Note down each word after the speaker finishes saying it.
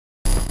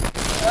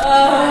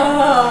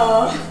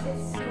Oh.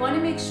 You want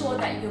to make sure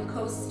that your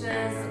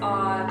coasters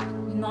are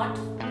not.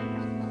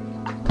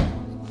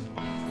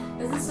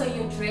 This is so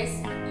your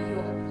dress,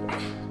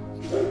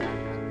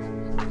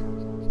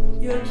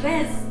 your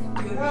dress,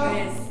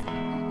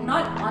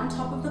 not on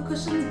top of the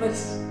cushions, but.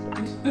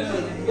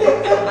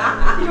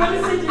 You want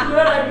to say, you know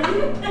what I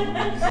mean?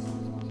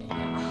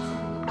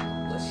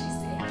 What she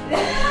said.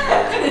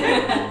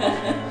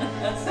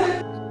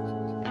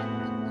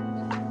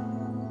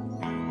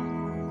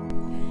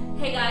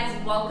 Hey guys,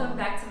 welcome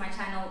back to my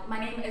channel. My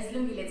name is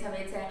Lungile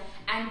Thabethe,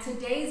 and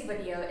today's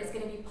video is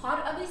going to be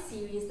part of a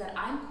series that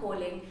I'm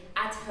calling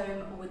At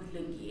Home with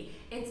Lungile.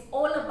 It's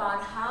all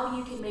about how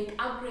you can make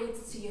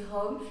upgrades to your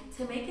home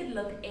to make it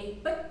look a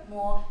bit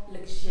more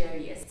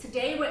luxurious.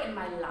 Today we're in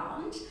my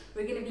lounge.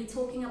 We're going to be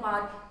talking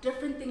about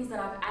different things that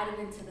I've added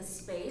into the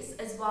space,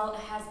 as well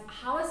as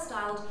how I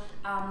styled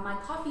my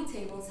coffee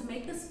table to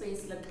make the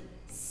space look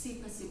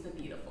super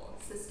beautiful.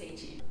 So stay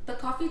tuned. The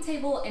coffee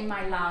table in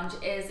my lounge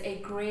is a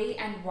grey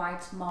and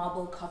white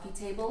marble coffee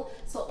table,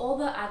 so all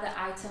the other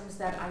items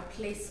that I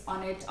place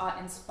on it are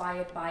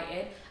inspired by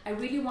it. I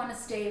really want to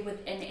stay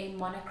within a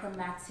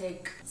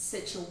monochromatic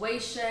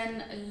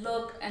situation,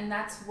 look, and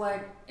that's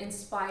what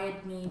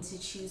inspired me to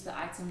choose the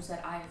items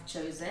that I have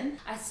chosen.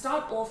 I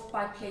start off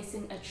by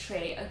placing a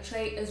tray. A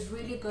tray is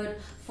really good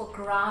for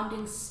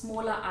grounding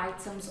smaller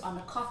items on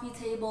a coffee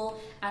table,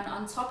 and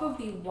on top of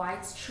the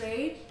white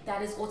tray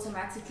that is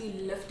automatically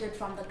lifted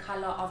from the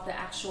color of the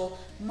actual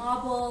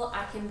marble,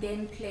 I can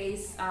then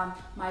place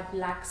my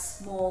black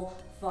small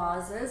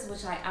vases,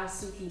 which I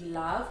absolutely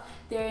love.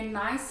 They're a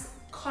nice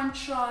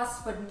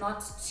contrast, but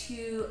not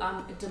too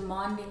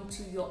demanding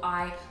to your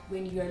eye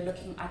when you're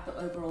looking at the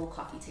overall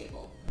coffee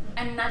table.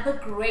 Another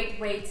great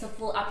way to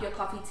fill up your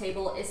coffee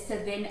table is to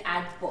then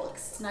add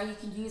books. Now you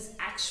can use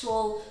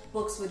actual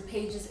books with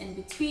pages in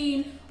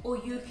between, or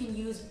you can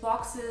use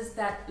boxes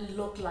that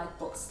look like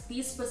books.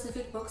 These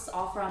specific books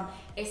are from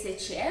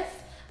SHF,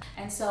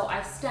 and so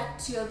I've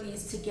stacked two of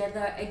these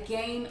together,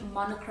 again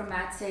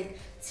monochromatic,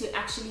 to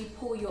actually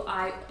pull your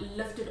eye,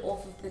 lift it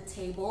off of the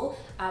table,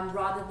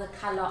 rather the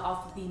color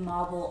of the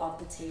marble of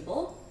the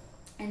table.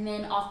 And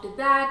then after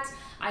that,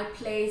 I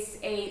place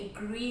a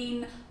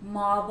green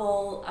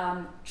marble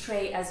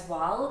tray as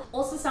well.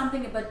 Also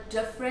something a bit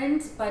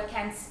different, but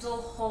can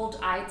still hold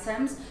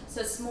items.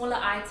 So smaller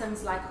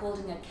items like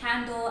holding a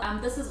candle.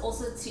 This is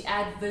also to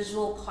add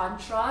visual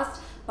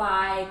contrast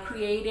by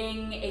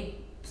creating a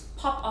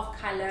pop of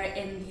color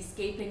in the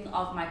scaping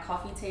of my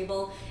coffee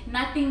table.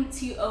 Nothing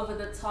too over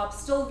the top,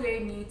 still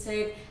very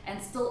muted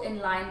and still in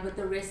line with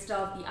the rest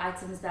of the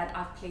items that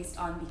I've placed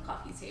on the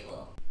coffee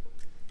table.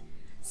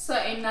 So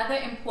another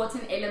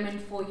important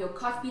element for your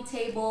coffee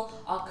table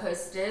are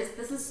coasters.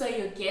 This is so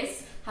your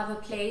guests have a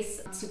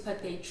place to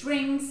put their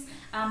drinks.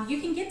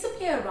 You can get to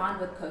play around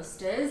with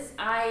coasters.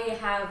 I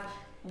have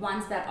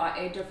ones that are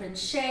a different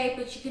shape,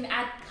 but you can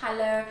add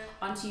color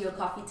onto your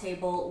coffee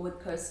table with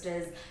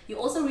coasters. You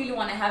also really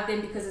want to have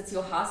them because it's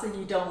your house and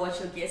you don't want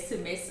your guests to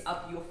mess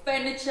up your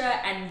furniture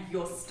and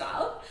your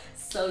stuff.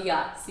 So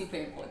yeah, super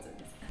important.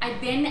 I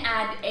then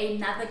add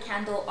another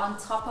candle on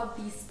top of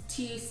these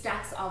two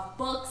stacks of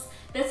books.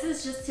 This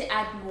is just to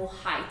add more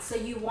height. So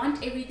you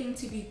want everything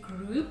to be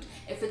grouped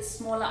if it's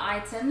smaller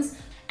items,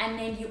 and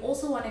then you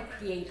also want to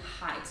create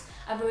height.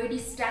 I've already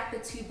stacked the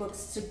two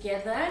books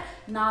together.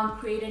 Now I'm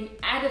creating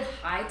added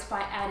height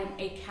by adding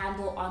a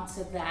candle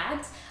onto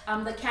that.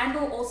 The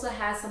candle also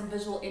has some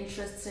visual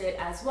interest to it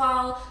as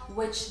well,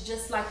 which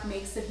just like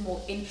makes it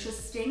more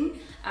interesting.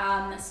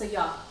 So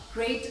yeah,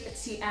 great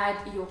to add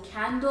your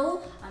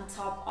candle on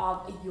top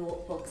of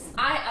your books.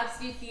 I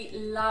absolutely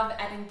love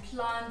adding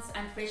plants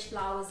and fresh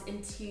flowers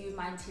into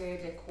my interior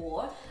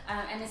decor,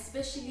 and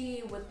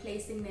especially with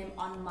placing them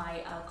on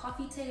my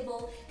coffee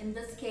table. In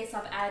this case,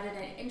 I've added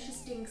an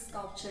interesting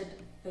sculptured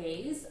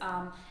vase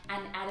and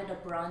added a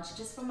branch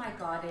just from my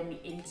garden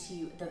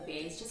into the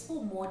vase, just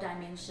for more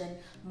dimension,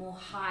 more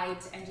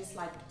height, and just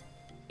like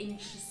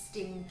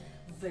interesting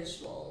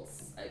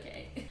visuals.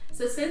 Okay,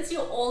 so since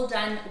you're all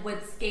done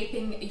with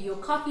scaping your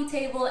coffee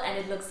table and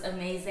it looks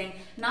amazing,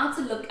 now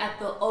to look at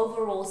the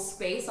overall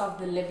space of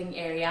the living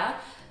area.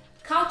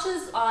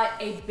 Couches are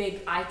a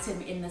big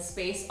item in the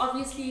space,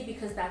 obviously,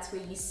 because that's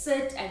where you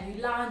sit and you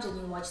lounge and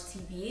you watch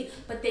TV,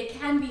 but they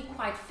can be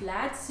quite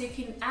flat, so you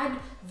can add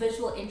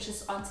visual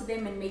interest onto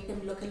them and make them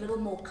look a little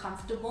more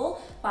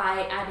comfortable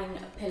by adding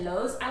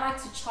pillows. I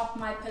like to chop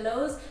my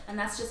pillows, and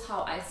that's just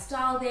how I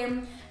style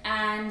them.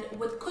 And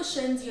with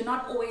cushions, you're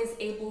not always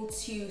able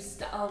to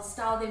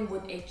style them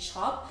with a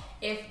chop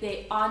if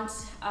they aren't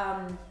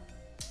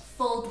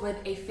filled with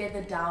a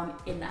feather down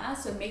inner.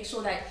 So make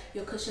sure that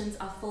your cushions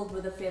are filled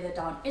with a feather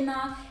down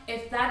inner.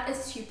 If that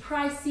is too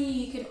pricey,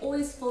 you can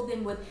always fill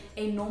them with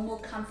a normal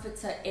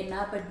comforter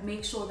inner, but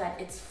make sure that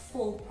it's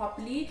full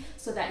properly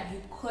so that you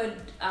could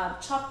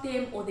chop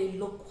them, or they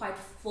look quite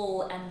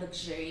full and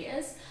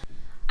luxurious.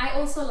 I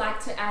also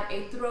like to add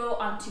a throw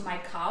onto my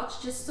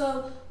couch, just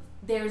so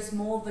there's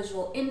more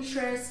visual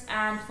interest,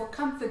 and for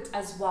comfort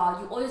as well.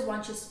 You always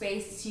want your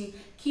space to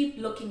keep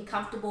looking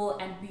comfortable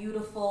and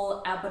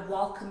beautiful, but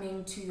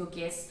welcoming to your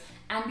guests,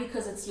 and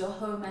because it's your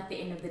home at the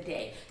end of the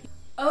day.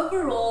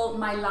 Overall,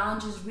 my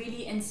lounge is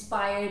really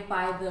inspired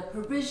by the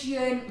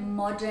Parisian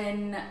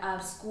modern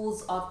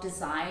schools of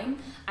design.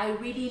 I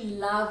really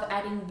love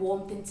adding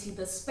warmth into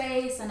the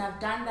space, and I've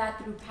done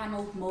that through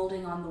paneled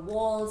molding on the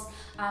walls,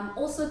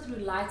 also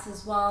through lights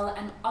as well,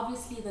 and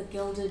obviously the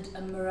gilded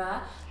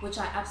mirror, which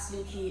I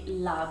absolutely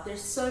love.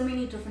 There's so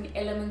many different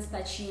elements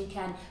that you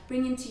can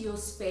bring into your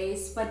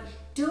space, but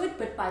do it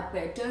bit by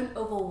bit. Don't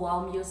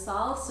overwhelm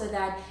yourself, so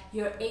that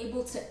you're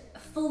able to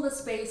fill the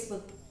space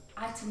with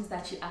items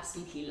that you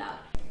absolutely love.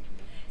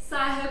 So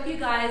I hope you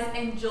guys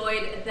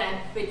enjoyed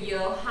that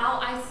video,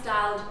 how I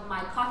styled my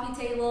coffee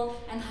table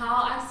and how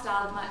I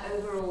styled my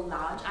overall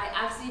lounge. I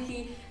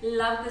absolutely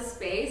love the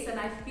space and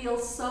I feel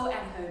so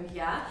at home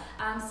here.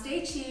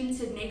 Stay tuned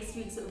to next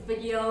week's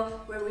video,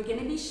 where we're going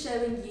to be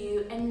showing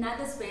you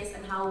another space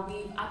and how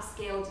we've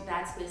upscaled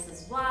that space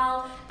as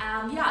well.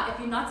 Yeah, if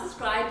you're not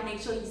subscribed,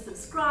 make sure you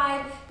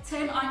subscribe,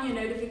 turn on your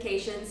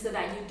notifications so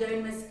that you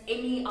don't miss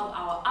any of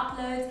our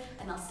uploads,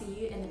 and I'll see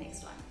you in the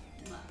next one.